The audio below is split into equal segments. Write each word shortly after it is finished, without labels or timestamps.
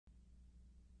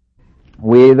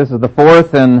This is the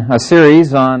fourth in a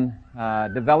series on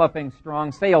developing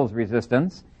strong sales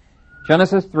resistance.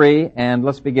 Genesis 3, and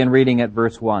let's begin reading at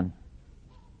verse 1.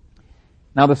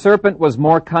 Now the serpent was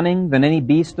more cunning than any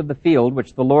beast of the field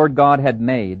which the Lord God had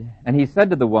made. And he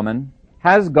said to the woman,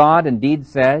 Has God indeed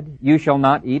said, You shall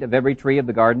not eat of every tree of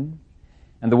the garden?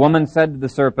 And the woman said to the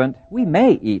serpent, We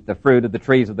may eat the fruit of the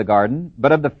trees of the garden,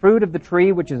 but of the fruit of the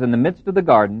tree which is in the midst of the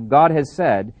garden, God has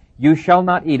said, You shall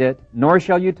not eat it, nor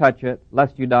shall you touch it,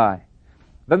 lest you die.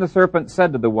 Then the serpent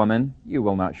said to the woman, You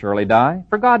will not surely die,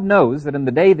 for God knows that in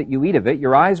the day that you eat of it,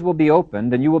 your eyes will be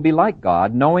opened, and you will be like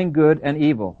God, knowing good and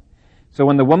evil. So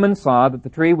when the woman saw that the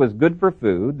tree was good for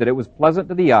food, that it was pleasant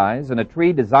to the eyes, and a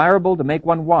tree desirable to make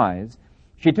one wise,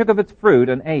 she took of its fruit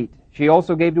and ate. She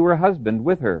also gave to her husband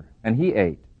with her, and he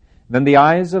ate. Then the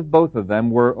eyes of both of them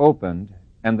were opened,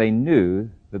 and they knew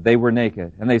that they were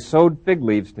naked. And they sewed fig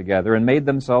leaves together and made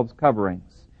themselves coverings.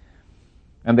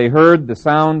 And they heard the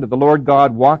sound of the Lord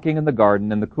God walking in the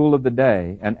garden in the cool of the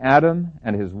day. And Adam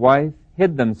and his wife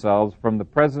hid themselves from the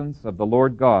presence of the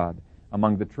Lord God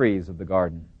among the trees of the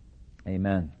garden.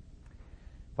 Amen.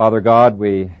 Father God,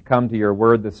 we come to your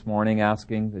word this morning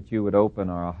asking that you would open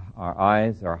our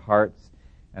eyes, our hearts,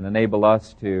 and enable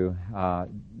us to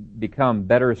become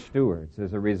better stewards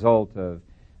as a result of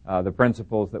the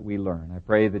principles that we learn. I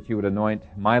pray that you would anoint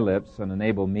my lips and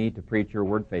enable me to preach your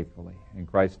word faithfully. In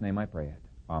Christ's name I pray it.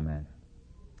 Amen.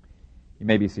 You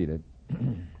may be seated.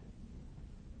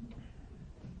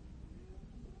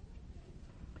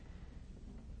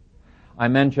 I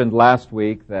mentioned last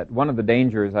week that one of the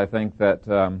dangers I think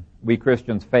that we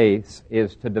Christians face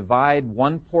is to divide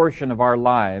one portion of our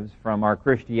lives from our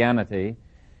Christianity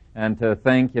and to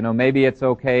think, maybe it's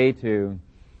okay to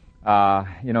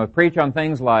preach on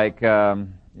things like,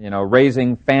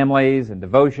 raising families and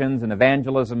devotions and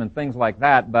evangelism and things like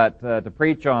that, but to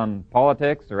preach on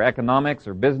politics or economics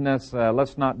or business,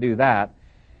 let's not do that.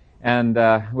 And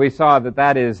we saw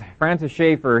that is, Francis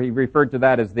Schaeffer, he referred to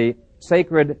that as the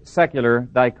sacred-secular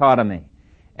dichotomy.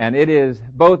 And it is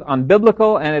both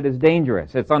unbiblical and it is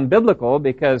dangerous. It's unbiblical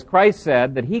because Christ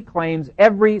said that he claims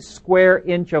every square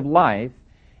inch of life,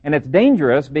 and it's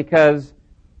dangerous because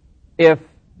if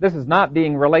this is not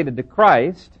being related to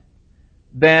Christ,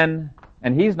 then,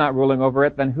 and he's not ruling over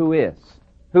it, then who is?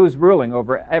 Who's ruling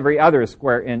over every other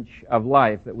square inch of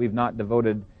life that we've not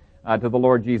devoted to the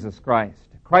Lord Jesus Christ?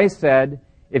 Christ said,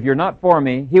 if you're not for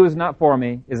me, he who is not for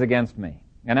me is against me.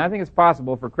 And I think it's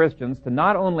possible for Christians to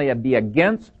not only be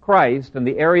against Christ in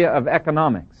the area of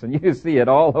economics, and you see it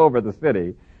all over the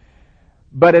city,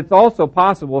 but it's also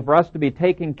possible for us to be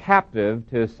taken captive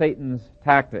to Satan's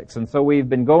tactics. And so we've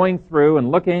been going through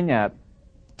and looking at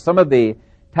some of the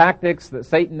tactics that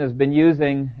Satan has been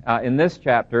using in this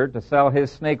chapter to sell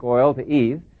his snake oil to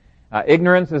Eve.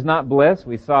 Ignorance is not bliss.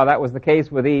 We saw that was the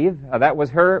case with Eve. That was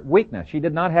her weakness. She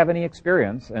did not have any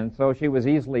experience, and so she was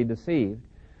easily deceived.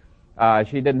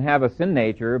 She didn't have a sin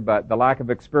nature, but the lack of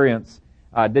experience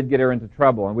did get her into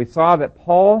trouble. And we saw that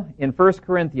Paul in 1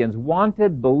 Corinthians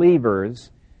wanted believers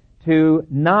to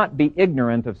not be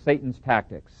ignorant of Satan's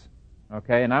tactics.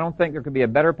 Okay, and I don't think there could be a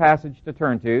better passage to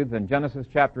turn to than Genesis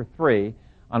chapter 3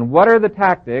 on what are the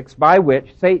tactics by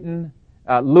which Satan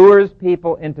lures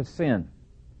people into sin.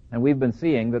 And we've been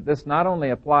seeing that this not only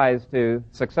applies to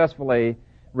successfully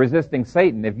resisting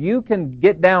Satan. If you can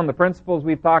get down the principles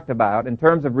we've talked about in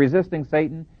terms of resisting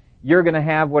Satan, you're going to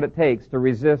have what it takes to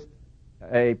resist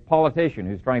a politician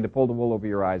who's trying to pull the wool over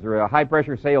your eyes or a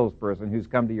high-pressure salesperson who's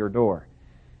come to your door.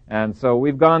 And so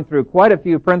we've gone through quite a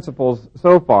few principles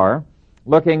so far,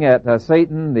 looking at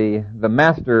Satan, the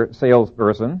master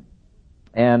salesperson.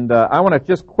 And I want to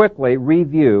just quickly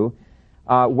review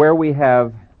where we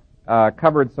have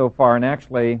covered so far. And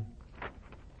actually,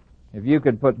 if you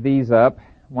could put these up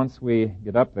once we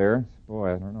get up there.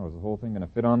 Boy, I don't know, is the whole thing going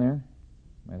to fit on there?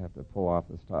 Might have to pull off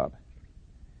this top.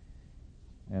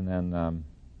 And then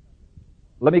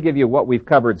let me give you what we've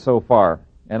covered so far.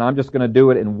 And I'm just going to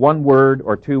do it in one-word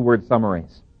or two-word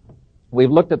summaries.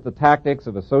 We've looked at the tactics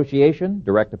of association,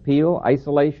 direct appeal,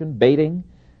 isolation, baiting,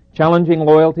 challenging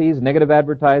loyalties, negative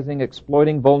advertising,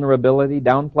 exploiting vulnerability,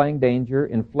 downplaying danger,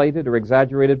 inflated or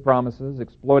exaggerated promises,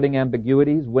 exploiting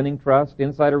ambiguities, winning trust,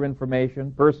 insider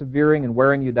information, persevering and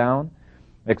wearing you down,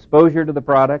 exposure to the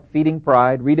product, feeding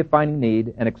pride, redefining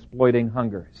need, and exploiting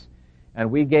hungers.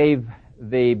 And we gave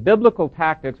the biblical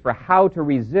tactics for how to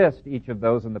resist each of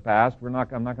those in the past. I'm not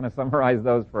going to summarize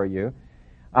those for you.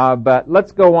 But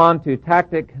let's go on to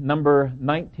tactic number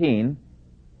 19.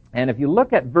 And if you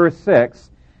look at verse 6,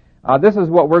 this is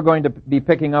what we're going to be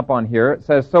picking up on here. It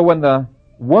says, So when the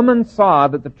woman saw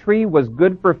that the tree was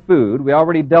good for food, we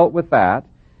already dealt with that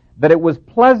it was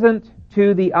pleasant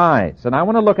to the eyes. And I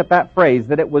want to look at that phrase,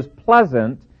 that it was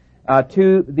pleasant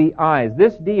to the eyes.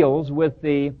 This deals with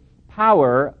the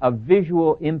power of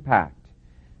visual impact.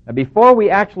 Now, before we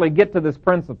actually get to this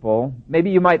principle,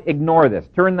 maybe you might ignore this.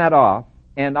 Turn that off.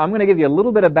 And I'm going to give you a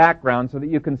little bit of background so that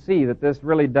you can see that this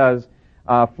really does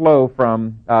flow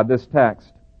from this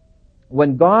text.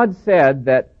 When God said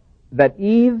that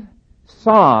Eve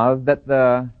saw that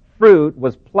the fruit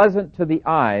was pleasant to the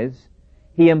eyes,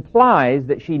 He implies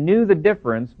that she knew the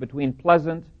difference between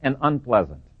pleasant and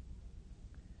unpleasant.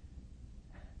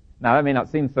 Now, that may not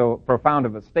seem so profound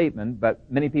of a statement, but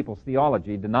many people's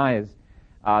theology denies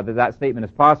that statement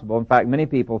is possible. In fact, many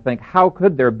people think, how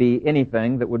could there be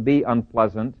anything that would be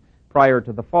unpleasant prior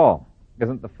to the fall?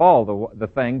 Isn't the fall the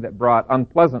thing that brought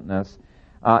unpleasantness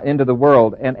into the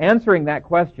world? And answering that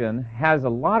question has a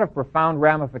lot of profound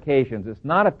ramifications. It's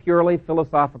not a purely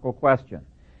philosophical question.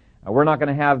 We're not going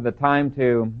to have the time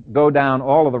to go down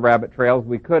all of the rabbit trails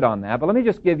we could on that, but let me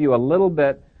just give you a little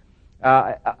bit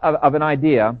of an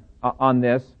idea on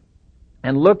this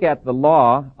and look at the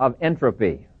law of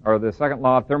entropy, or the second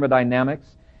law of thermodynamics.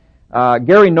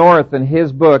 Gary North, in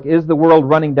his book, Is the World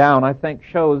Running Down?, I think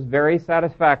shows very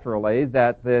satisfactorily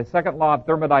that the second law of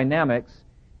thermodynamics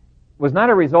was not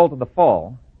a result of the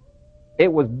fall.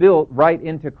 It was built right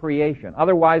into creation.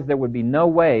 Otherwise, there would be no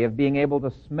way of being able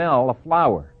to smell a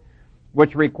flower,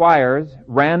 which requires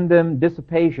random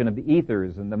dissipation of the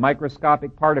ethers and the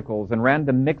microscopic particles and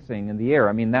random mixing in the air.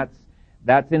 I mean,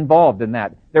 that's involved in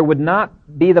that. There would not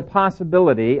be the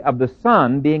possibility of the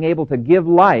sun being able to give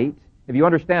light, if you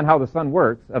understand how the sun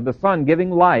works, of the sun giving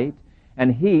light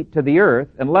and heat to the earth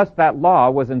unless that law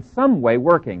was in some way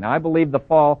working. Now, I believe the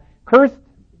fall cursed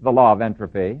the law of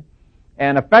entropy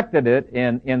and affected it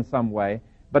in some way,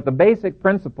 but the basic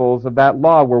principles of that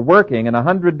law were working in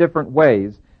 100 different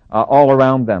ways all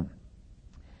around them.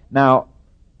 Now,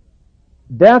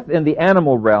 death in the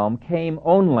animal realm came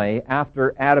only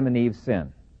after Adam and Eve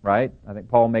sinned, right? I think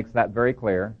Paul makes that very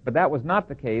clear. But that was not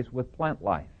the case with plant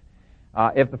life.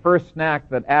 If the first snack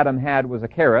that Adam had was a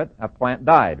carrot, a plant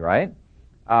died, right?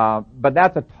 But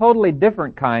that's a totally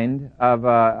different kind of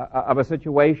a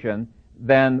situation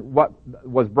than what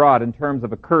was brought in terms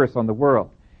of a curse on the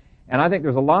world. And I think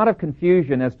there's a lot of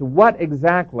confusion as to what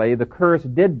exactly the curse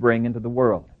did bring into the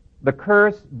world. The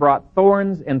curse brought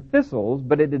thorns and thistles,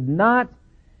 but it did not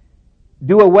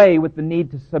do away with the need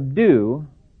to subdue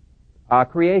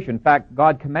creation. In fact,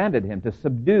 God commanded him to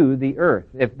subdue the earth.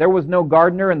 If there was no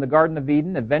gardener in the Garden of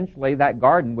Eden, eventually that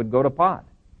garden would go to pot.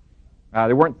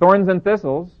 There weren't thorns and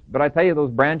thistles, but I tell you,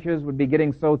 those branches would be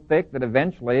getting so thick that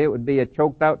eventually it would be a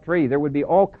choked out tree. There would be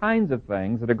all kinds of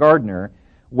things that a gardener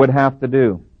would have to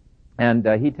do. And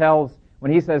he tells,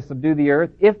 when he says subdue the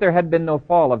earth, if there had been no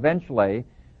fall, eventually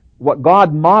what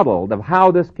God modeled of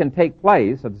how this can take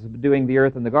place, of subduing the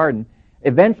earth in the garden,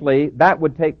 eventually that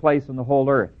would take place in the whole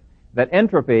earth. That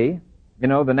entropy, the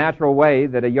natural way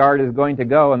that a yard is going to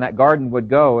go and that garden would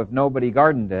go if nobody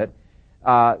gardened it,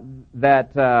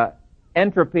 that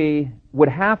entropy would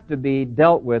have to be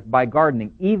dealt with by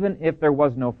gardening, even if there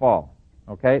was no fall.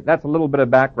 Okay? That's a little bit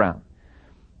of background.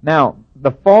 Now,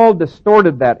 the fall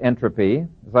distorted that entropy,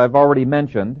 as I've already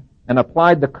mentioned, and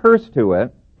applied the curse to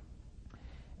it,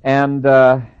 and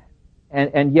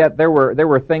yet there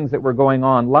were things that were going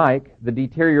on, like the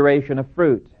deterioration of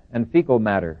fruit and fecal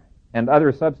matter and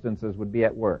other substances would be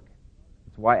at work.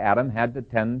 That's why Adam had to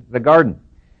tend the garden.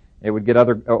 It would get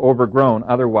overgrown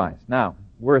otherwise. Now,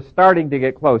 we're starting to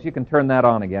get close. You can turn that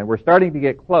on again. We're starting to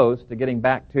get close to getting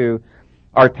back to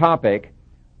our topic.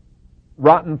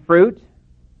 Rotten fruit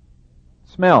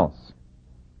smells.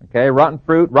 Okay, rotten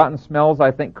fruit, rotten smells,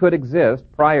 I think, could exist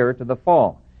prior to the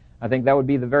fall. I think that would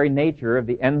be the very nature of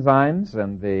the enzymes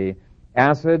and the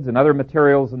acids and other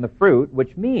materials in the fruit,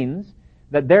 which means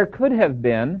that there could have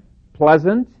been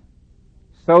pleasant,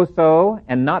 so-so,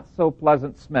 and not so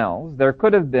pleasant smells. There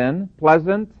could have been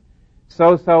pleasant,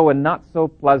 so-so, and not so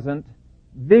pleasant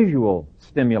visual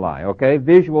stimuli, okay,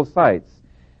 visual sights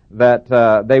that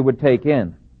they would take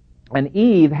in. And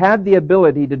Eve had the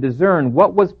ability to discern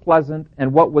what was pleasant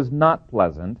and what was not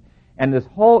pleasant. And this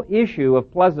whole issue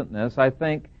of pleasantness, I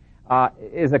think,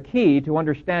 is a key to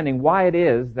understanding why it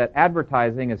is that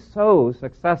advertising is so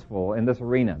successful in this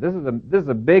arena. This is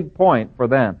a big point for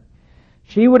them.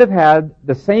 She would have had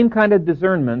the same kind of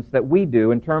discernments that we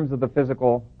do in terms of the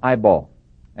physical eyeball.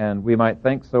 And we might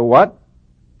think, so what?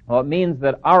 Well, it means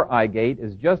that our eye gate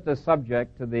is just as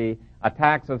subject to the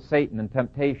attacks of Satan and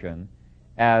temptation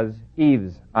as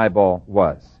Eve's eyeball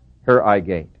was, her eye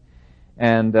gate.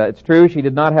 And it's true, she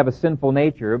did not have a sinful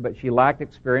nature, but she lacked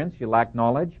experience, she lacked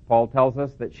knowledge. Paul tells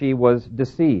us that she was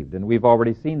deceived, and we've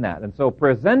already seen that. And so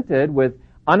presented with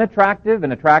unattractive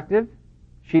and attractive,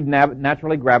 she'd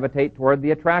naturally gravitate toward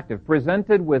the attractive.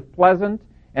 Presented with pleasant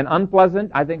and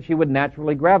unpleasant, I think she would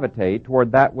naturally gravitate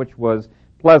toward that which was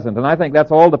pleasant. And I think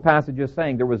that's all the passage is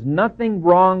saying. There was nothing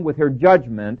wrong with her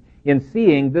judgment in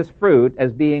seeing this fruit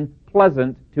as being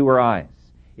pleasant to her eyes.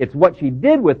 It's what she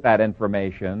did with that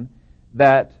information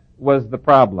that was the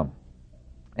problem.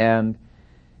 And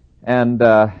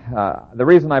the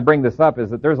reason I bring this up is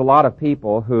that there's a lot of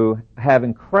people who have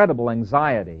incredible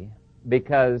anxiety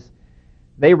because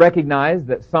they recognize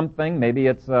that something, maybe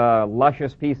it's a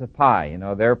luscious piece of pie,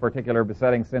 their particular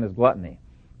besetting sin is gluttony,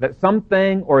 that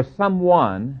something or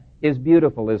someone is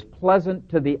beautiful, is pleasant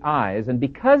to the eyes, and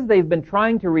because they've been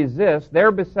trying to resist their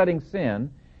besetting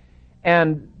sin,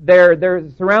 and they're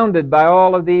surrounded by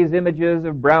all of these images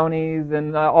of brownies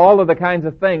and all of the kinds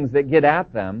of things that get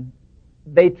at them,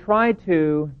 they try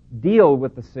to deal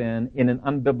with the sin in an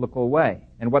unbiblical way.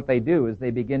 And what they do is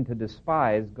they begin to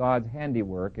despise God's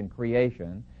handiwork in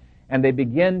creation, and they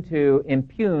begin to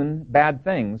impugn bad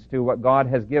things to what God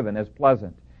has given as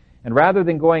pleasant. And rather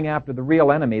than going after the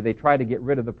real enemy, they try to get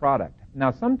rid of the product.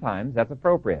 Now, sometimes that's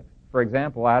appropriate. For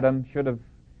example, Adam should have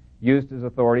used his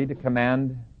authority to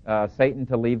command Satan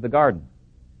to leave the garden.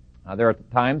 There are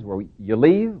times where you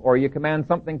leave, or you command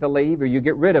something to leave, or you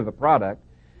get rid of a product.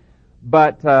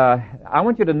 But I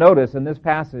want you to notice in this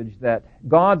passage that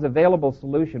God's available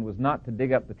solution was not to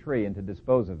dig up the tree and to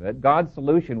dispose of it. God's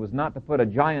solution was not to put a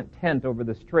giant tent over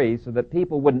this tree so that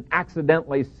people wouldn't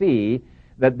accidentally see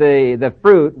that the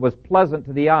fruit was pleasant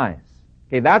to the eyes.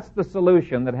 Okay, that's the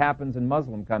solution that happens in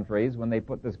Muslim countries when they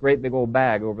put this great big old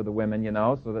bag over the women,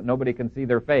 so that nobody can see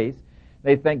their face.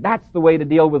 They think that's the way to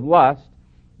deal with lust.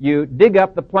 You dig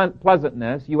up the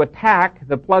pleasantness, you attack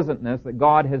the pleasantness that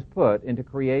God has put into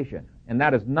creation. And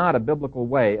that is not a biblical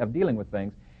way of dealing with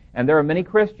things. And there are many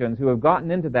Christians who have gotten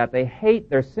into that. They hate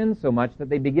their sin so much that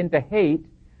they begin to hate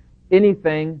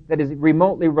anything that is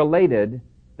remotely related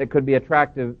that could be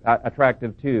attractive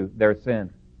to their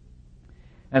sin.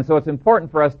 And so it's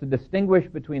important for us to distinguish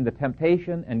between the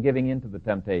temptation and giving in to the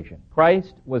temptation.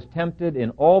 Christ was tempted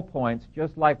in all points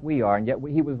just like we are, and yet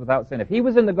he was without sin. If he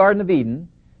was in the Garden of Eden,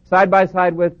 side by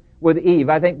side with Eve,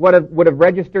 I think what would have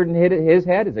registered in his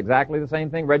head is exactly the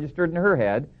same thing registered in her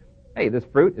head. Hey, this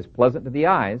fruit is pleasant to the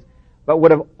eyes. But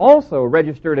would have also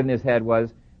registered in his head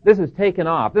was, this is taken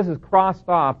off, this is crossed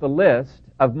off the list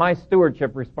of my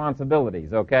stewardship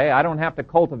responsibilities, okay? I don't have to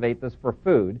cultivate this for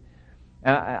food.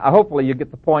 Hopefully you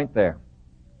get the point there.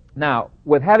 Now,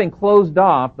 with having closed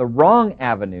off the wrong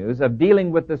avenues of dealing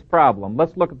with this problem,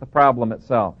 let's look at the problem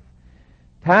itself.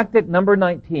 Tactic number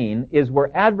 19 is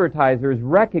where advertisers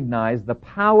recognize the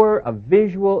power of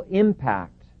visual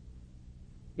impact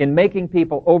in making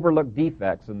people overlook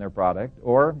defects in their product,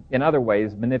 or in other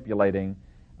ways manipulating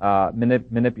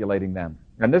them.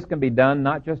 And this can be done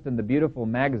not just in the beautiful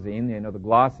magazine, the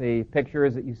glossy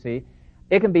pictures that you see.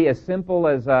 It can be as simple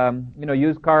as,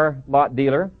 used car lot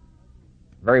dealer,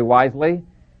 very wisely,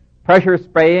 pressure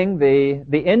spraying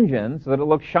the engine so that it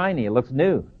looks shiny, it looks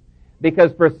new.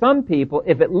 Because for some people,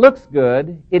 if it looks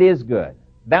good, it is good.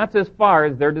 That's as far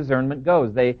as their discernment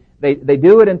goes. They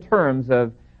do it in terms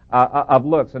of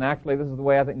looks. And actually, this is the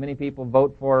way I think many people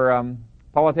vote for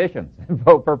politicians,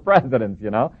 vote for presidents,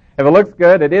 If it looks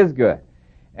good, it is good.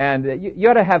 And you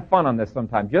ought to have fun on this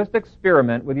sometime. Just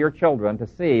experiment with your children to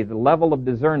see the level of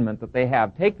discernment that they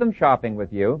have. Take them shopping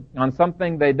with you on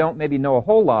something they don't maybe know a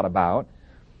whole lot about,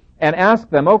 and ask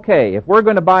them, okay, if we're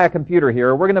going to buy a computer here,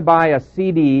 or we're going to buy a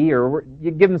CD, or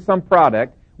you give them some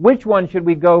product, which one should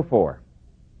we go for?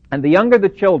 And the younger the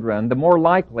children, the more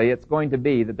likely it's going to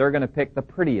be that they're going to pick the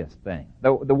prettiest thing,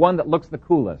 the one that looks the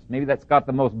coolest, maybe that's got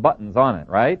the most buttons on it,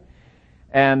 right?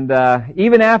 And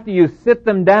even after you sit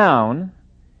them down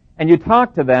and you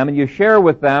talk to them and you share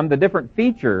with them the different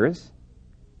features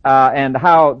and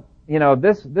how,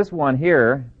 this one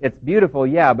here, it's beautiful,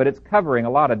 yeah, but it's covering a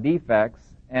lot of defects,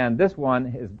 and this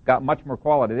one has got much more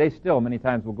quality. They still many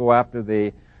times will go after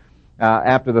the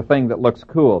thing that looks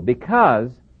cool,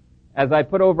 because, as I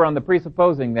put over on the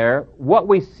presupposing there, what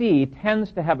we see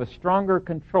tends to have a stronger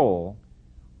control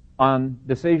on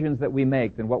decisions that we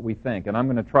make than what we think. And I'm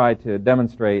going to try to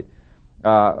demonstrate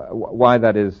why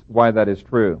that is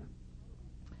true.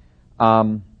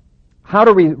 How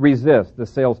do we resist the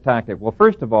sales tactic? Well,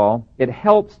 first of all, it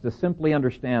helps to simply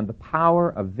understand the power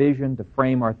of vision to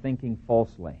frame our thinking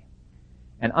falsely.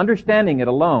 And understanding it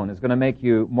alone is going to make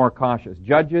you more cautious.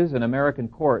 Judges in American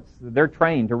courts, they're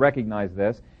trained to recognize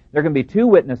this. There can be two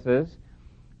witnesses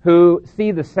who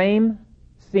see the same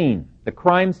scene, the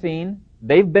crime scene.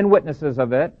 They've been witnesses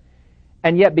of it.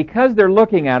 And yet because they're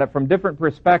looking at it from different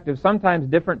perspectives, sometimes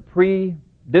different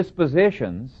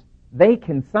predispositions, they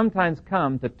can sometimes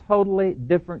come to totally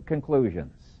different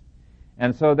conclusions.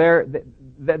 And so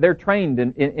they're trained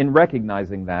in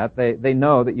recognizing that. They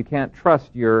know that you can't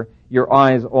trust your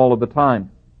eyes all of the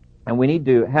time. And we need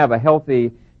to have a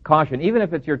healthy caution, even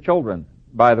if it's your children,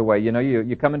 by the way.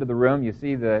 You come into the room, you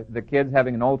see the kids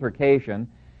having an altercation,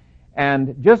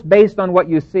 and just based on what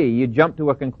you see, you jump to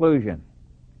a conclusion.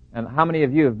 And how many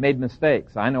of you have made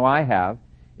mistakes? I know I have.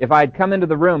 If I'd come into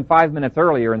the room 5 minutes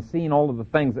earlier and seen all of the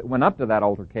things that went up to that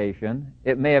altercation,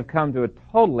 it may have come to a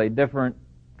totally different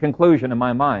conclusion in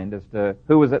my mind as to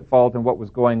who was at fault and what was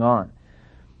going on.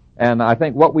 And I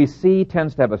think what we see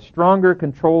tends to have a stronger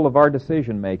control of our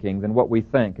decision-making than what we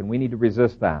think, and we need to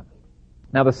resist that.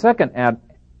 Now, the second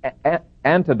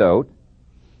antidote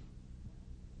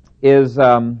is,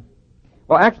 let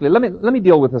me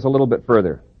deal with this a little bit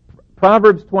further.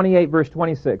 Proverbs 28, verse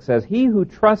 26 says, "He who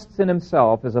trusts in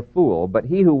himself is a fool, but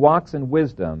he who walks in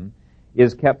wisdom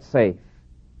is kept safe."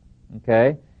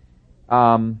 Okay?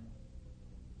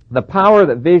 The power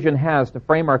that vision has to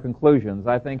frame our conclusions,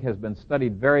 I think, has been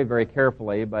studied very, very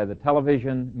carefully by the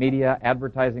television, media,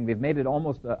 advertising. They've made it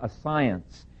almost a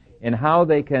science in how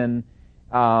they can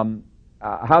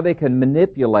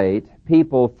manipulate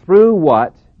people through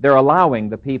what they're allowing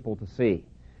the people to see.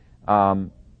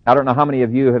 I don't know how many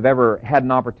of you have ever had an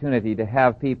opportunity to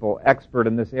have people expert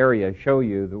in this area show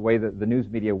you the way that the news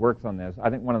media works on this.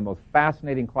 I think one of the most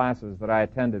fascinating classes that I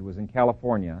attended was in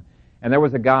California, and there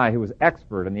was a guy who was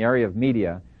expert in the area of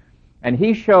media, and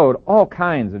he showed all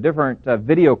kinds of different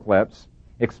video clips,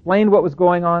 explained what was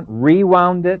going on,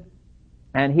 rewound it,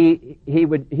 and he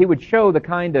would show the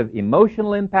kind of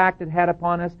emotional impact it had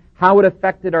upon us, how it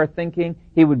affected our thinking.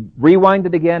 He would rewind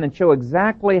it again and show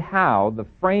exactly how the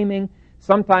framing.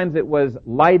 Sometimes it was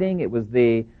lighting, it was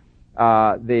the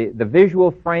visual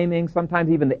framing,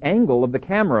 sometimes even the angle of the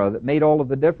camera that made all of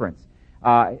the difference.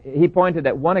 He pointed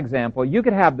at one example. You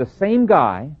could have the same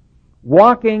guy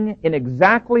walking in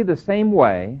exactly the same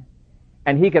way,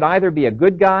 and he could either be a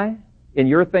good guy in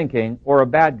your thinking or a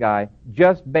bad guy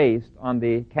just based on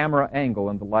the camera angle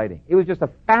and the lighting. It was just a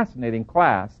fascinating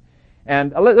class.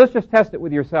 And let's just test it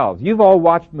with yourselves. You've all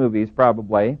watched movies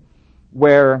probably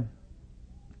where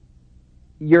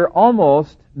you're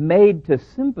almost made to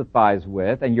sympathize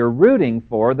with and you're rooting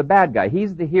for the bad guy.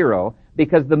 He's the hero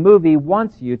because the movie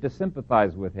wants you to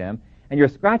sympathize with him, and you're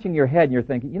scratching your head and you're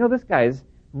thinking, this guy is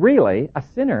really a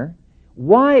sinner.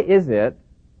 Why is it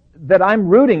that I'm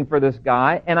rooting for this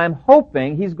guy and I'm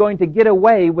hoping he's going to get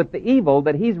away with the evil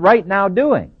that he's right now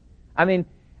doing? I mean,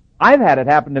 I've had it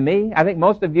happen to me. I think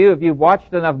most of you, if you've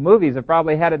watched enough movies, have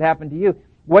probably had it happen to you.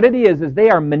 What it is they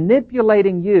are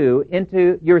manipulating you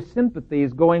into your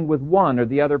sympathies going with one or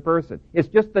the other person. It's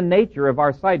just the nature of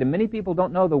our sight. And many people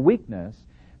don't know the weakness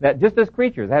that just as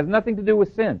creatures, it has nothing to do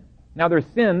with sin. Now there's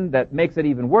sin that makes it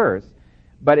even worse,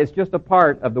 but it's just a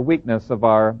part of the weakness of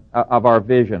our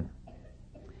vision.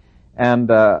 And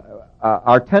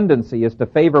our tendency is to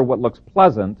favor what looks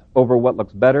pleasant over what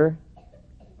looks better,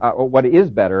 or what is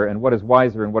better and what is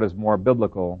wiser and what is more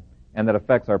biblical, and that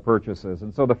affects our purchases.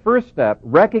 And so the first step,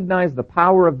 recognize the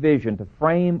power of vision to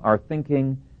frame our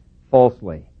thinking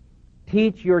falsely.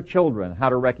 Teach your children how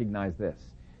to recognize this.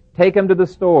 Take them to the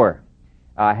store.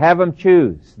 Have them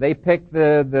choose. They pick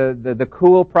the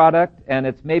cool product, and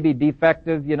it's maybe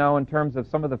defective, in terms of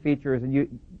some of the features, and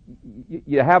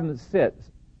you have them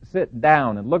sit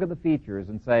down and look at the features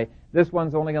and say, this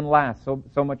one's only going to last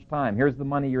so much time. Here's the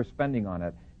money you're spending on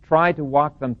it. Try to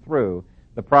walk them through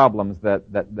the problems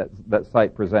that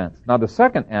sight presents. Now, the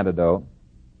second antidote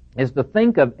is to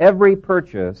think of every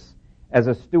purchase as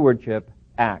a stewardship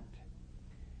act.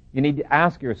 You need to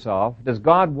ask yourself, does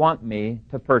God want me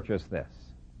to purchase this?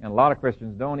 And a lot of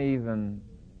Christians doesn't even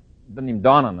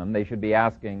dawn on them. They should be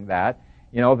asking that.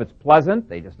 If it's pleasant,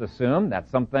 they just assume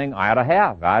that's something I ought to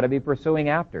have, I ought to be pursuing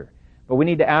after. But we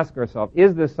need to ask ourselves,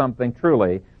 is this something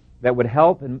truly that would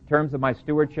help in terms of my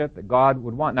stewardship that God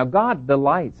would want? Now, God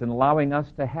delights in allowing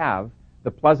us to have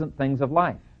the pleasant things of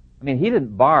life. I mean, He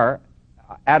didn't bar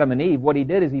Adam and Eve. What He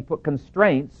did is He put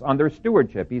constraints on their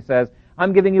stewardship. He says,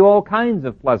 I'm giving you all kinds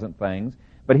of pleasant things,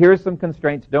 but here's some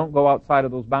constraints. Don't go outside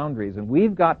of those boundaries. And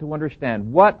we've got to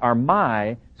understand, what are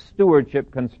my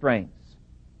stewardship constraints?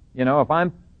 If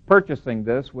I'm purchasing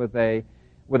this with a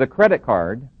credit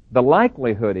card, the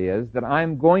likelihood is that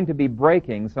I'm going to be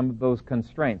breaking some of those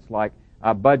constraints, like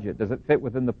budget. Does it fit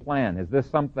within the plan? Is this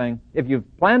something, if you've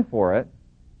planned for it,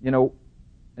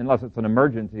 unless it's an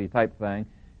emergency type thing,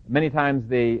 Many times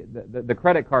the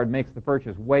credit card makes the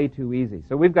purchase way too easy.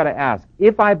 So we've got to ask,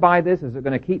 if I buy this, is it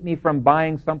going to keep me from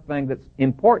buying something that's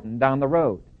important down the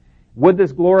road? Would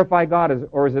this glorify God,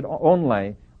 or is it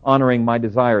only honoring my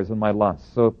desires and my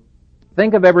lusts? So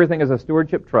think of everything as a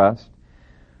stewardship trust.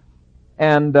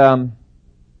 And then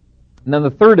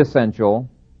the third essential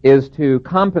is to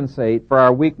compensate for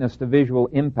our weakness to visual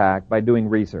impact by doing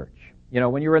research. You know,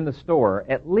 when you're in the store,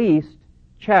 at least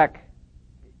check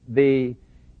the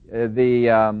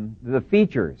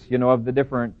features, you know, of the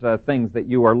different things that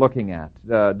you are looking at.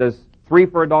 Does 3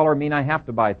 for $1 mean I have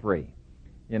to buy 3?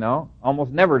 You know,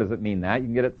 almost never does it mean that. You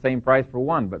can get it the same price for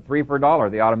 1, but 3 for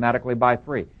 $1, they automatically buy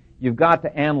 3. You've got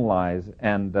to analyze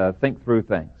and think through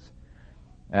things.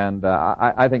 And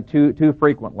I think too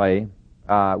frequently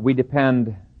we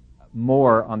depend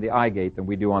more on the eye gate than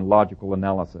we do on logical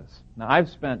analysis. Now, I've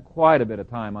spent quite a bit of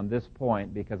time on this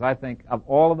point because I think of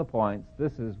all of the points,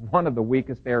 this is one of the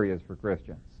weakest areas for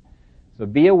Christians. So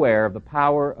be aware of the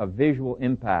power of visual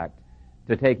impact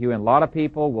to take you in. A lot of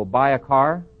people will buy a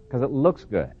car because it looks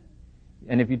good.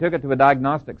 And if you took it to a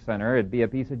diagnostic center, it'd be a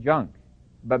piece of junk.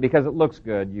 But because it looks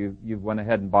good, you've went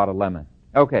ahead and bought a lemon.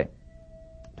 Okay.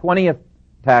 20th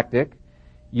tactic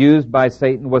used by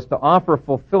Satan was to offer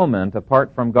fulfillment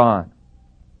apart from God.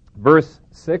 Verse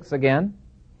 6 again.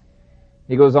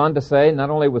 He goes on to say, not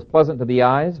only was pleasant to the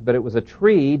eyes, but it was a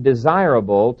tree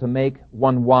desirable to make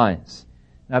one wise.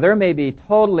 Now there may be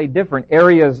totally different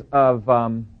areas of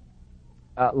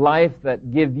life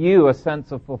that give you a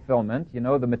sense of fulfillment. You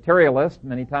know, the materialist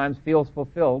many times feels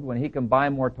fulfilled when he can buy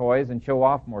more toys and show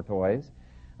off more toys.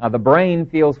 The brain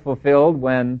feels fulfilled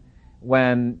when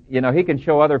you know, he can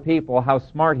show other people how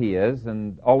smart he is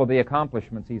and all of the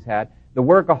accomplishments he's had. The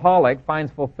workaholic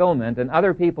finds fulfillment in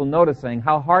other people noticing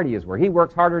how hard he is working. He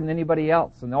works harder than anybody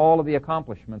else and all of the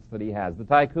accomplishments that he has. The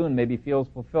tycoon maybe feels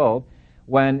fulfilled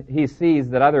when he sees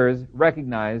that others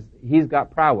recognize he's got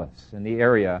prowess in the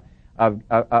area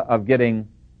of getting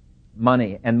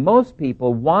money. And most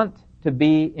people want to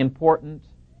be important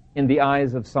in the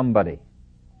eyes of somebody.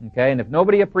 Okay? And if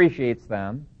nobody appreciates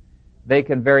them, they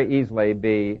can very easily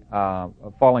be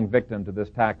falling victim to this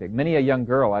tactic. Many a young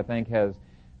girl, I think, has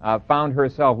found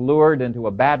herself lured into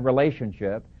a bad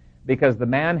relationship because the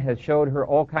man has showed her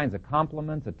all kinds of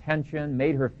compliments, attention,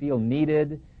 made her feel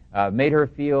needed, made her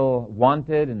feel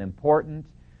wanted and important,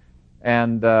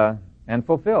 and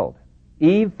fulfilled.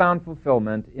 Eve found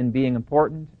fulfillment in being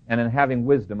important and in having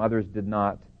wisdom others did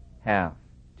not have.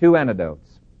 2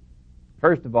 antidotes.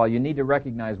 First of all, you need to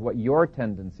recognize what your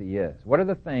tendency is. What are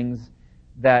the things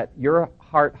that your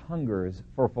heart hungers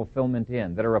for fulfillment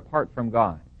in that are apart from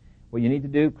God? What you need to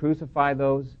do, crucify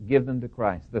those, give them to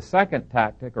Christ. The second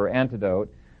tactic or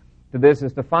antidote to this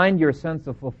is to find your sense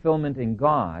of fulfillment in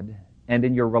God and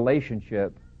in your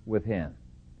relationship with Him.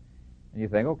 And you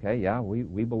think, okay, yeah,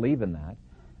 we believe in that.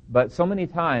 But so many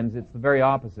times it's the very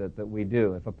opposite that we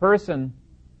do. If a person,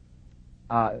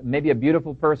 maybe a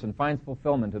beautiful person, finds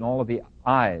fulfillment in all of the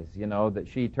eyes, you know, that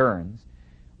she turns,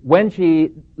 when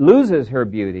she loses her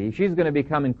beauty, she's going to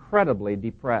become incredibly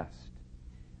depressed.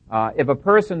 If a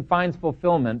person finds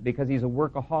fulfillment because he's a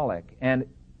workaholic, and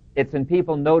it's in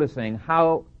people noticing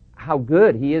how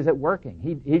good he is at working,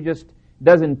 he just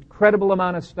does an incredible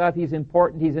amount of stuff, he's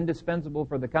important, he's indispensable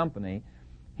for the company,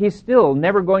 he's still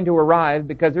never going to arrive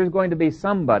because there's going to be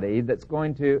somebody that's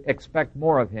going to expect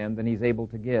more of him than he's able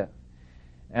to give.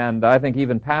 And I think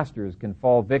even pastors can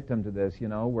fall victim to this, you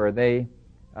know, where they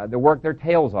work their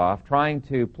tails off trying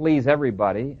to please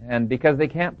everybody, and because they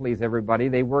can't please everybody,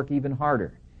 they work even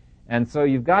harder. And so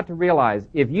you've got to realize,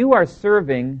 if you are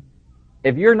serving,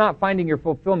 if you're not finding your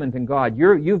fulfillment in God,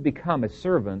 you've become a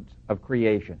servant of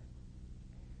creation.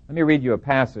 Let me read you a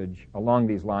passage along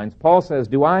these lines. Paul says,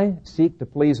 "Do I seek to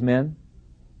please men?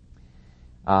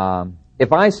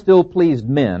 If I still pleased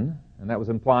men," and that was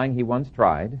implying he once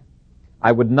tried,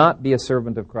 "I would not be a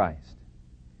servant of Christ."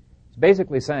 It's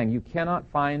basically saying you cannot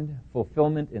find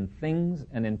fulfillment in things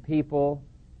and in people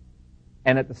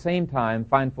and at the same time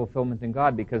find fulfillment in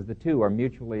God, because the two are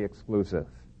mutually exclusive.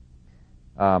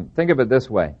 Think of it this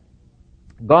way.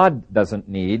 God doesn't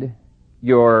need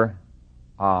your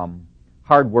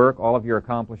hard work, all of your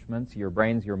accomplishments, your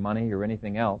brains, your money, or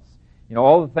anything else. You know,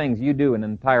 all the things you do in an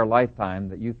entire lifetime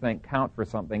that you think count for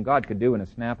something, God could do in a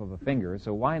snap of a finger,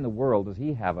 so why in the world does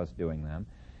He have us doing them?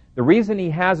 The reason He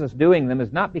has us doing them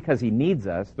is not because He needs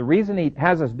us. The reason He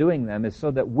has us doing them is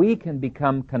so that we can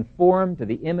become conformed to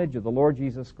the image of the Lord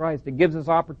Jesus Christ. It gives us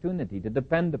opportunity to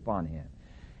depend upon Him.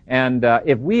 And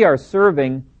if we are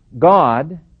serving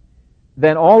God,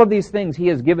 then all of these things He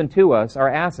has given to us are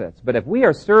assets. But if we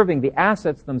are serving the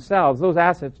assets themselves, those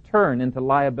assets turn into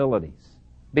liabilities.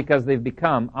 because they've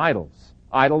become idols,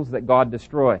 idols that God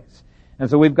destroys. And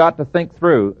so we've got to think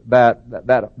through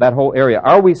that whole area.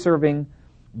 Are we serving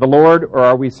the Lord, or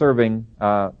are we serving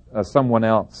someone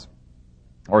else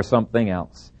or something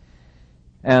else?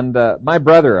 And my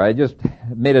brother, I just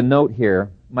made a note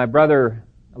here. My brother,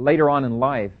 later on in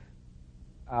life,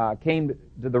 came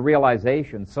to the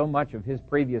realization so much of his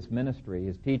previous ministry,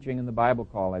 his teaching in the Bible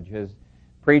college, his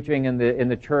preaching in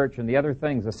the church, and the other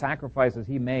things, the sacrifices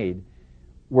he made,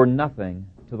 were nothing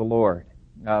to the Lord.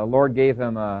 The Lord gave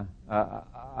him a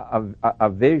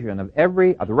vision of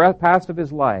the past of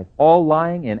his life, all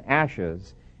lying in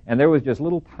ashes, and there was just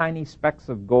little tiny specks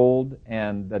of gold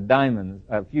and diamonds,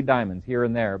 a few diamonds here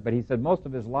and there. But he said most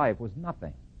of his life was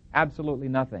nothing, absolutely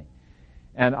nothing.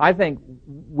 And I think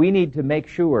we need to make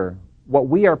sure what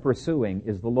we are pursuing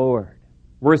is the Lord.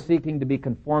 We're seeking to be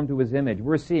conformed to His image.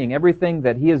 We're seeing everything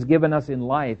that He has given us in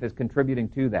life as contributing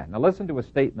to that. Now listen to a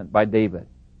statement by David.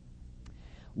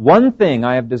 One thing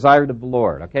I have desired of the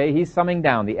Lord. Okay, he's summing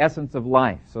down the essence of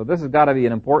life. So this has got to be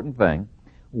an important thing.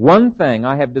 One thing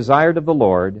I have desired of the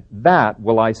Lord, that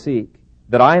will I seek,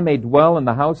 that I may dwell in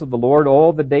the house of the Lord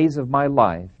all the days of my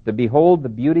life, to behold the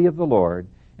beauty of the Lord,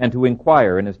 and to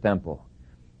inquire in His temple.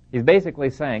 He's basically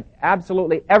saying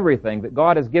absolutely everything that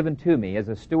God has given to me as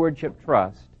a stewardship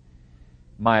trust,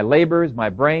 my labors, my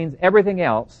brains, everything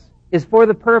else, is for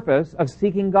the purpose of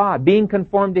seeking God, being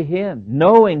conformed to Him,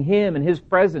 knowing Him and His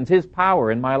presence, His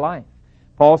power in my life.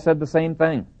 Paul said the same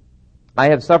thing. I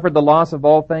have suffered the loss of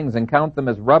all things and count them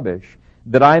as rubbish,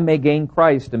 that I may gain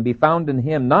Christ and be found in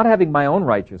Him, not having my own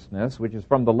righteousness, which is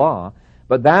from the law,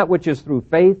 but that which is through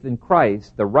faith in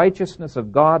Christ, the righteousness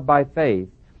of God by faith,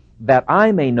 that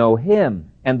I may know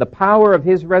Him and the power of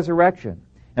His resurrection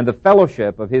and the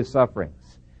fellowship of His sufferings.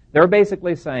 They're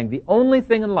basically saying the only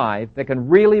thing in life that can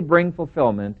really bring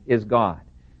fulfillment is God.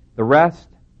 The rest,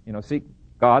 seek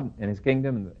God and His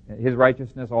kingdom and His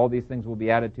righteousness, all these things will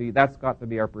be added to you. That's got to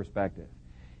be our perspective.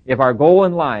 If our goal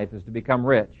in life is to become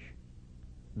rich,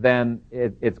 then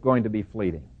it's going to be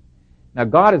fleeting. Now,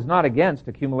 God is not against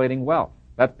accumulating wealth.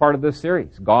 That's part of this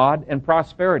series, God and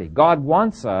prosperity. God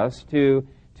wants us to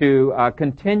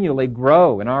continually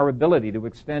grow in our ability to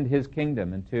extend His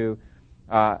kingdom and to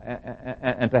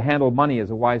handle money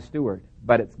as a wise steward.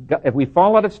 But if we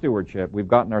fall out of stewardship, we've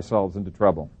gotten ourselves into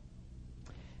trouble.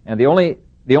 And the only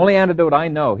antidote I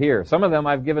know here, some of them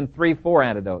I've given 3-4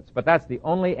 antidotes, but that's the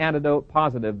only antidote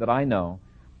positive that I know,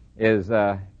 is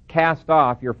cast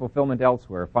off your fulfillment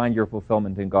elsewhere. Find your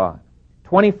fulfillment in God.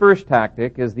 21st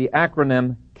tactic is the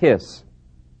acronym KISS,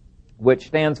 which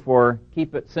stands for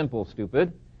Keep It Simple,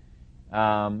 Stupid.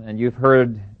 And you've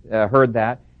heard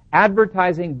that.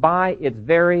 Advertising by its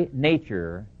very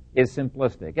nature is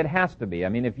simplistic. It has to be. I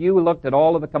mean, if you looked at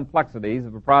all of the complexities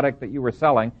of a product that you were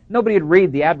selling, nobody would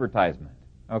read the advertisement.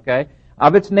 Okay?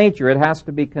 Of its nature, it has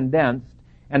to be condensed,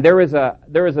 and there is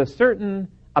a certain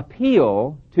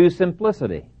appeal to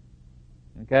simplicity.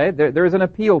 Okay? There is an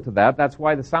appeal to that. That's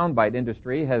why the soundbite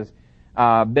industry has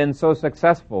been so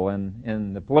successful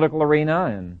in the political arena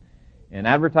and in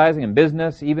advertising and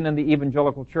business, even in the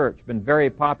evangelical church, been very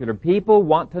popular. People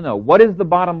want to know, what is the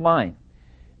bottom line?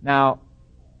 Now,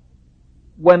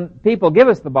 when people give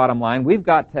us the bottom line, we've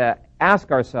got to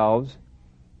ask ourselves,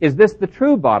 is this the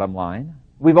true bottom line?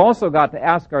 We've also got to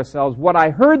ask ourselves, what I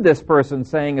heard this person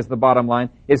saying is the bottom line,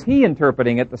 is he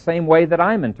interpreting it the same way that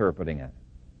I'm interpreting it?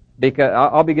 Because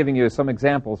I'll be giving you some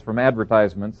examples from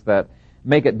advertisements that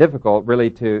make it difficult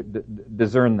really to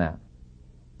discern that.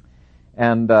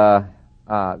 And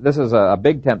this is a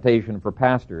big temptation for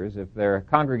pastors. If their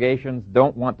congregations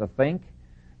don't want to think,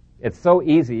 it's so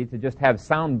easy to just have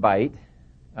soundbite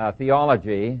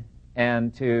theology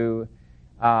and to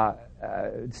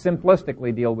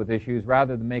simplistically deal with issues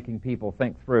rather than making people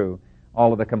think through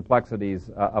all of the complexities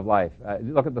of life.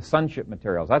 Look at the sonship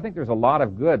materials. I think there's a lot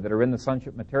of good that are in the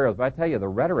sonship materials, but I tell you, the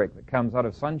rhetoric that comes out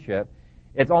of sonship,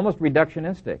 it's almost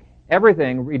reductionistic.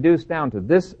 Everything reduced down to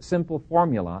this simple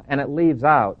formula, and it leaves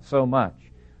out so much.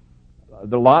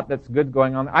 The lot that's good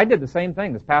going on. I did the same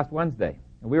thing this past Wednesday.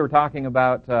 We were talking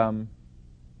about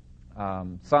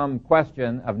some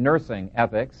question of nursing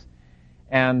ethics,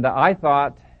 and I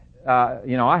thought,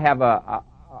 I have a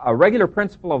regular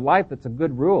principle of life that's a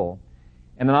good rule,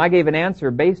 and then I gave an answer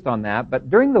based on that. But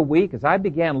during the week, as I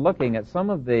began looking at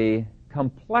some of the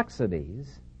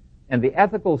complexities and the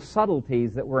ethical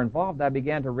subtleties that were involved, I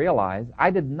began to realize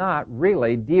I did not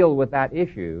really deal with that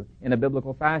issue in a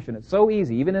biblical fashion. It's so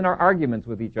easy, even in our arguments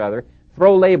with each other,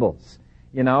 throw labels,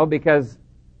 because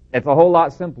it's a whole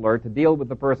lot simpler to deal with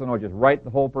the person or just write the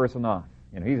whole person off.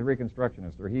 He's a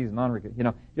Reconstructionist or he's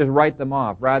non-Reconstructionist. Just write them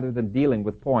off rather than dealing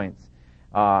with points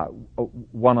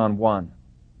one-on-one.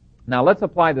 Now let's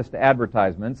apply this to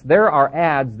advertisements. There are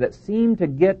ads that seem to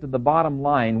get to the bottom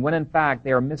line when in fact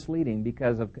they are misleading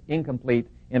because of incomplete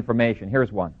information.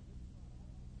 Here's one,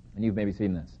 and you've maybe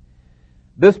seen this.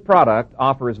 This product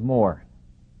offers more.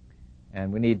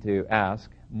 And we need to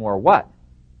ask, more what?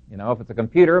 You know, if it's a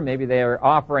computer, maybe they are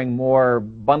offering more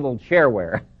bundled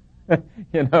shareware.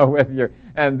 You know,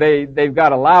 and they've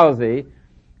got a lousy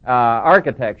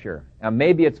architecture.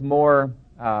 Maybe it's more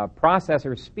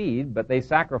processor speed, but they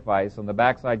sacrifice on the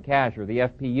backside cache or the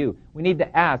FPU. We need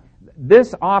to ask,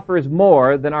 this offers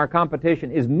more than our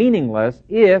competition is meaningless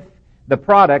if the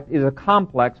product is a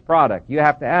complex product. You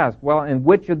have to ask, well, in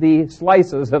which of the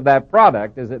slices of that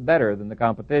product is it better than the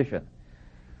competition?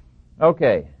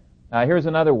 Okay, here's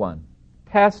another one.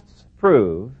 Tests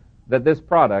prove that this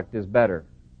product is better.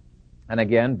 And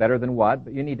again, better than what?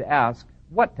 But you need to ask,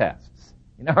 what tests?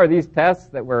 You know, are these tests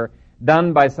that were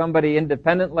done by somebody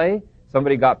independently,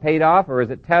 somebody got paid off, or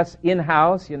is it tests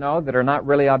in-house, you know, that are not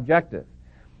really objective?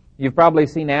 You've probably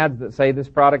seen ads that say this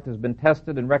product has been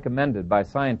tested and recommended by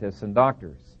scientists and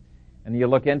doctors. And you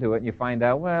look into it and you find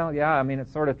out, well, yeah, I mean,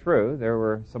 it's sort of true. There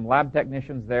were some lab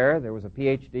technicians there was a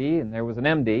PhD, and there was an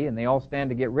MD, and they all stand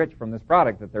to get rich from this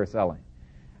product that they're selling.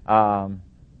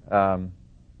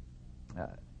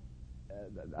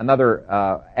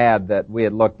 Another ad that we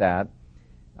had looked at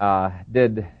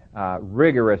did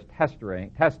rigorous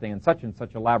testing in such and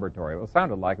such a laboratory. Well, it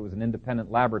sounded like it was an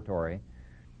independent laboratory,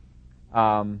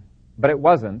 but it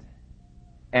wasn't.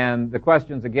 And the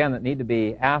questions, again, that need to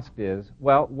be asked is,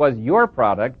 well, was your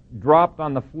product dropped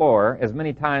on the floor as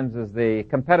many times as the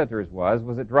competitors was?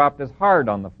 Was it dropped as hard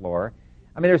on the floor?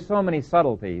 I mean, there's so many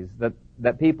subtleties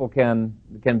that people can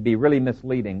be really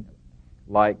misleading,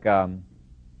 like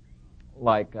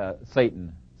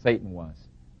Satan was.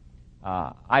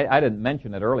 I didn't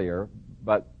mention it earlier,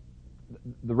 but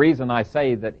the reason I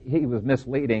say that he was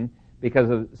misleading because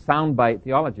of soundbite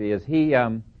theology is he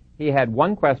had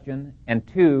one question and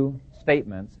two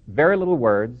statements, very little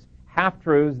words,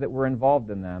 half-truths that were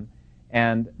involved in them,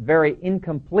 and very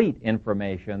incomplete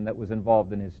information that was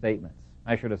involved in his statements.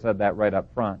 I should have said that right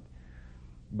up front.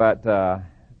 But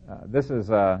this is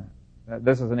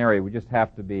an area we just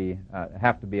have to be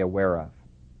aware of.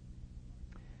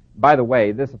 By the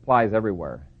way, this applies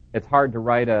everywhere. It's hard to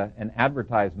write an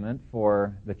advertisement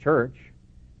for the church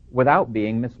without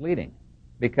being misleading,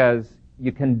 because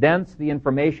you condense the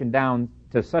information down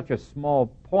to such a small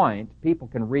point, people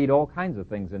can read all kinds of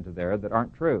things into there that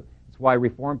aren't true. It's why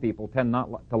Reformed people tend not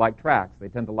to like tracts. They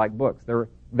tend to like books.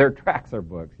 Their tracts are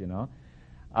books, you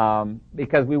know,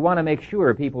 because we want to make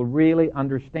sure people really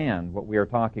understand what we are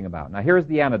talking about. Now, here's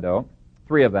the antidote,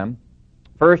 3 of them.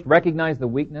 First, recognize the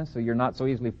weakness so you're not so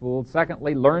easily fooled.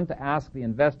 Secondly, learn to ask the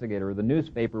investigator or the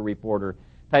newspaper reporter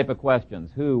type of questions.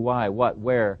 Who, why, what,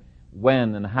 where,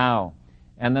 when, and how.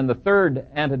 And then the third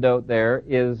antidote there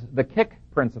is the KICK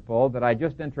principle that I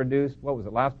just introduced, what was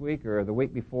it, last week or the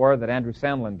week before, that Andrew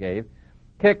Sandlin gave.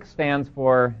 KICK stands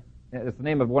for, it's the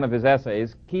name of one of his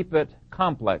essays, Keep It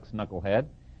Complex, Knucklehead,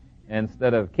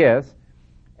 instead of KISS.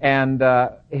 And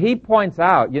he points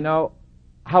out, you know,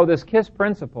 how this KISS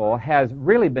principle has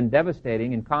really been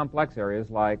devastating in complex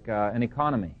areas like an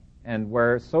economy, and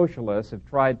where socialists have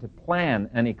tried to plan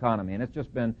an economy, and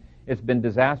it's been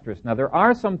disastrous. Now, there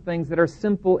are some things that are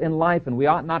simple in life, and we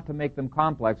ought not to make them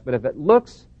complex, but if it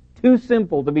looks too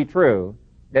simple to be true,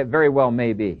 it very well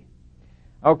may be.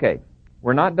 Okay,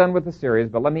 we're not done with the series,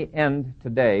 but let me end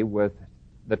today with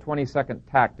the 22nd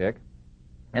tactic,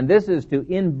 and this is to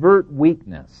invert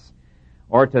weakness,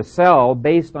 or to sell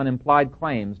based on implied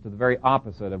claims to the very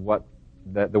opposite of what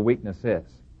the weakness is.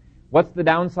 What's the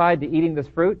downside to eating this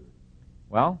fruit?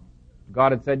 Well,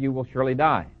 God had said you will surely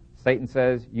die. Satan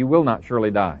says, you will not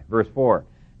surely die. Verse 4.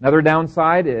 Another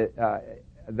downside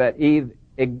that Eve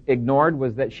ignored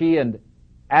was that she and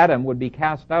Adam would be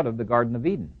cast out of the Garden of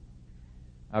Eden.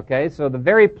 Okay, so the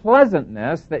very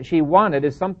pleasantness that she wanted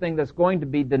is something that's going to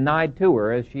be denied to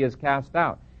her as she is cast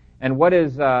out. And what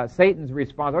is Satan's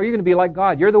response? Oh, you're going to be like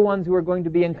God. You're the ones who are going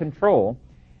to be in control.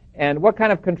 And what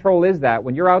kind of control is that?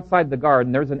 When you're outside the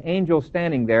garden, there's an angel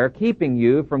standing there keeping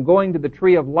you from going to the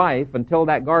tree of life until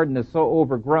that garden is so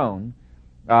overgrown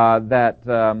that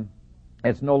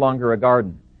it's no longer a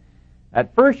garden.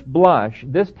 At first blush,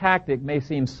 this tactic may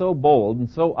seem so bold and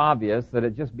so obvious that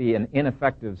it just be an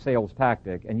ineffective sales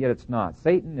tactic, and yet it's not.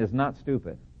 Satan is not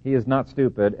stupid. He is not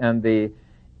stupid, and the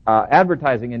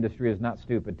advertising industry is not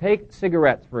stupid. Take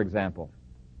cigarettes, for example.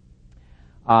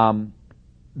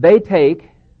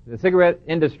 The cigarette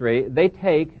industry, they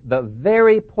take the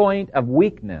very point of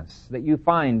weakness that you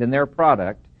find in their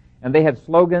product, And they have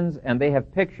slogans and they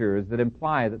have pictures that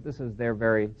imply that this is their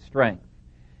very strength.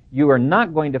 You are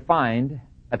not going to find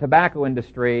a tobacco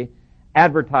industry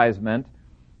advertisement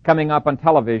coming up on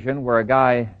television where a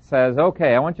guy says,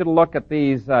 okay, I want you to look at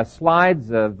these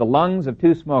slides of the lungs of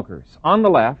two smokers. On the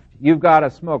left, you've got a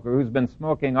smoker who's been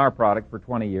smoking our product for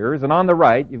 20 years, and on the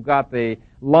right, you've got the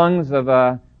lungs of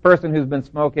a person who's been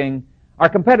smoking our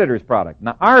competitor's product.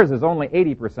 Now, ours is only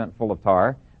 80% full of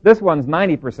tar. This one's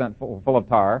 90% full of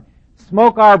tar.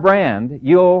 Smoke our brand,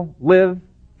 you'll live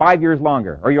 5 years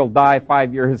longer, or you'll die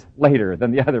 5 years later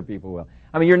than the other people will.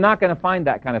 I mean, you're not going to find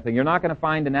that kind of thing. You're not going to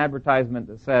find an advertisement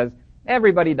that says,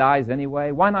 everybody dies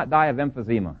anyway, why not die of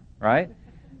emphysema, right?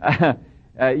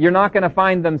 You're not going to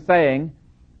find them saying,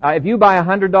 if you buy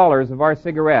 $100 of our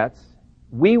cigarettes,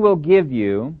 we will give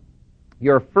you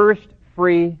your first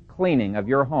free cleaning of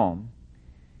your home,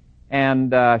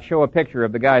 and show a picture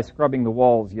of the guy scrubbing the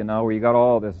walls, where you got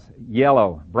all this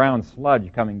yellow, brown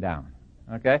sludge coming down.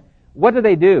 Okay? What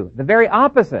do? The very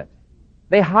opposite.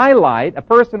 They highlight a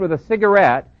person with a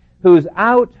cigarette who's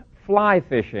out fly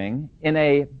fishing in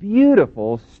a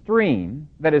beautiful stream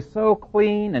that is so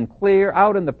clean and clear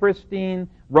out in the pristine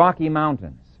Rocky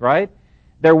Mountains, right?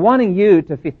 They're wanting you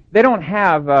to feel. They don't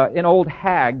have an old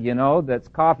hag, that's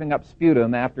coughing up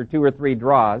sputum after 2 or 3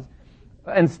 draws.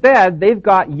 Instead, they've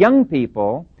got young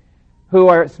people who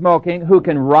are smoking, who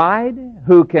can ride,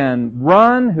 who can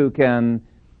run, who can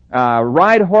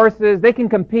ride horses. They can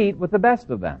compete with the best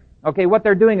of them. Okay, what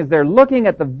they're doing is they're looking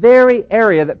at the very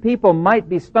area that people might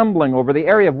be stumbling over, the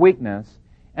area of weakness,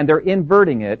 and they're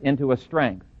inverting it into a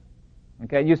strength.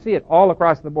 Okay, you see it all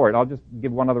across the board. I'll just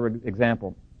give one other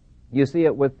example. You see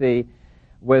it with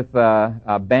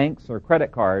banks or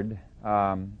credit card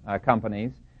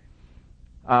companies.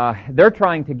 They're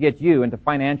trying to get you into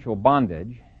financial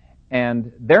bondage,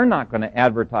 and they're not going to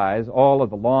advertise all of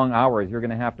the long hours you're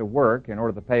going to have to work in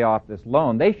order to pay off this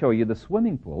loan. They show you the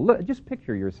swimming pool. Look, just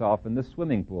picture yourself in this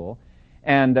swimming pool,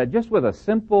 and just with a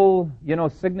simple,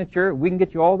 signature, we can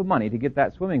get you all the money to get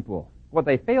that swimming pool. What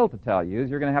they fail to tell you is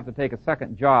you're going to have to take a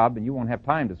second job, and you won't have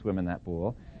time to swim in that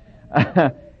pool.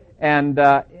 And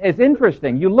it's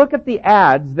interesting. You look at the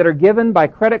ads that are given by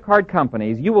credit card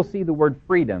companies, you will see the word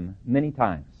freedom many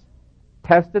times.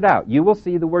 Test it out. You will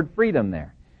see the word freedom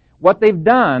there. What they've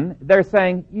done, they're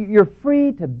saying, you're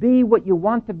free to be what you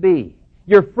want to be.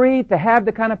 You're free to have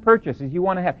the kind of purchases you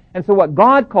want to have. And so what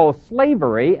God calls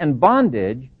slavery and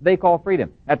bondage, they call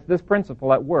freedom. That's this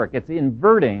principle at work. It's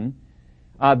inverting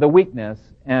the weakness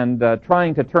and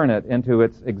trying to turn it into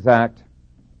its exact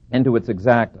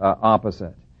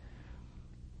opposite.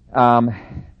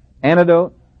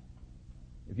 Antidote,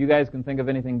 if you guys can think of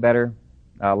anything better,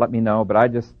 let me know, but I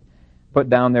just put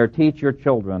down there, teach your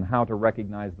children how to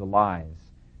recognize the lies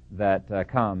that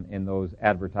come in those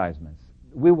advertisements.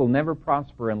 We will never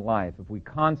prosper in life if we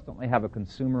constantly have a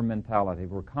consumer mentality, if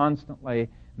we're constantly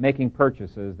making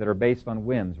purchases that are based on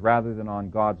whims rather than on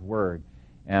God's Word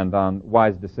and on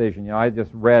wise decision. I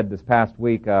just read this past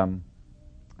week a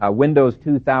Windows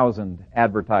 2000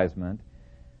 advertisement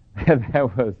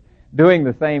that was doing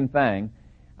the same thing.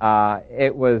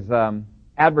 It was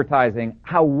advertising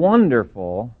how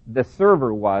wonderful the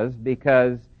server was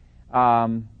because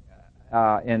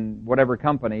in whatever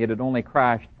company it had only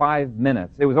crashed 5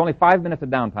 minutes. It was only 5 minutes of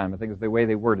downtime, I think is the way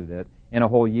they worded it, in a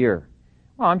whole year.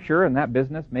 Well, I'm sure in that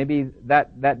business maybe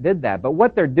that did that. But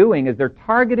what they're doing is they're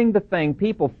targeting the thing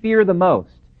people fear the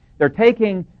most. They're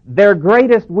taking their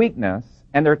greatest weakness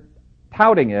and they're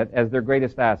touting it as their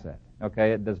greatest asset.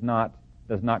 Okay, it does not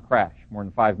crash more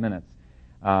than 5 minutes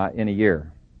in a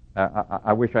year.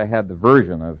 I wish I had the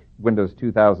version of Windows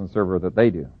 2000 server that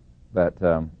they do. But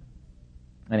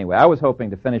anyway, I was hoping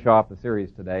to finish off the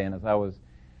series today, and as I was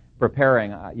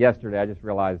preparing yesterday, I just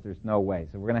realized there's no way.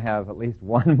 So we're going to have at least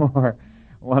one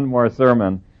more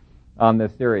sermon on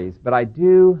this series. But I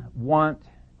do want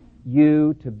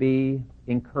you to be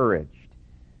encouraged.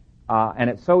 And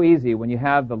it's so easy when you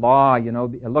have the law,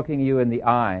 looking you in the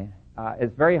eye.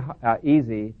 It's very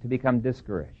easy to become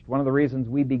discouraged. One of the reasons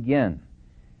we begin,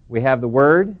 we have the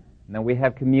Word, and then we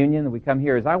have communion, and we come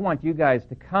here, is I want you guys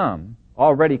to come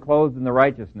already clothed in the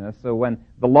righteousness, so when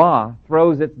the law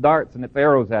throws its darts and its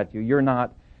arrows at you, you're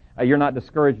not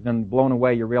discouraged and blown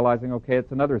away. You're realizing, okay,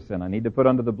 it's another sin. I need to put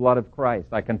under the blood of Christ.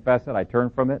 I confess it. I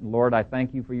turn from it. And Lord, I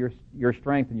thank you for your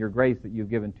strength and your grace that you've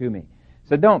given to me.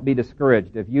 So don't be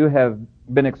discouraged if you have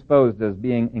been exposed as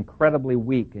being incredibly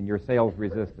weak in your sales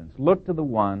resistance. Look to the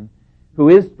one who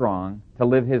is strong to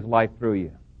live his life through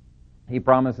you. He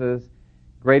promises,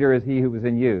 greater is he who is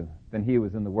in you than he who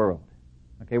is in the world.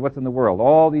 Okay, what's in the world?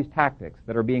 All these tactics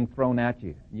that are being thrown at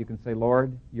you. You can say,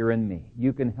 Lord, you're in me.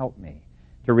 You can help me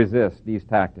to resist these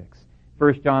tactics.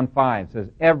 1 John 5 says,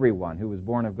 everyone who is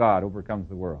born of God overcomes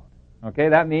the world. Okay,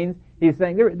 that means he's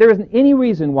saying there isn't any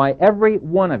reason why every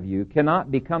one of you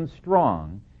cannot become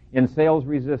strong in sales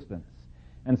resistance.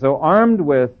 And so armed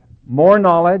with more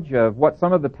knowledge of what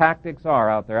some of the tactics are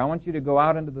out there, I want you to go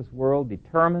out into this world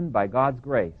determined by God's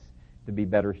grace to be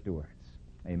better stewards.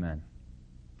 Amen.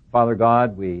 Father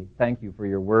God, we thank you for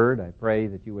your word. I pray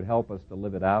that you would help us to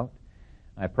live it out.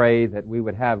 I pray that we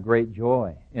would have great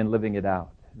joy in living it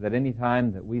out, that any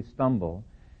time that we stumble,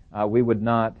 we would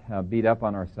not beat up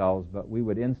on ourselves, but we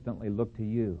would instantly look to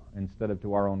you instead of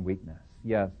to our own weakness.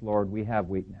 Yes, Lord, we have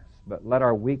weakness, but let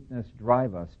our weakness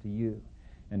drive us to you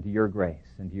and to your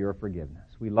grace and to your forgiveness.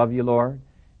 We love you, Lord,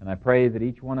 and I pray that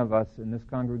each one of us in this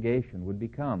congregation would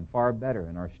become far better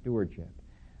in our stewardship,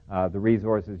 the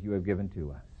resources you have given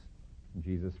to us. In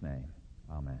Jesus' name,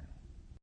 amen.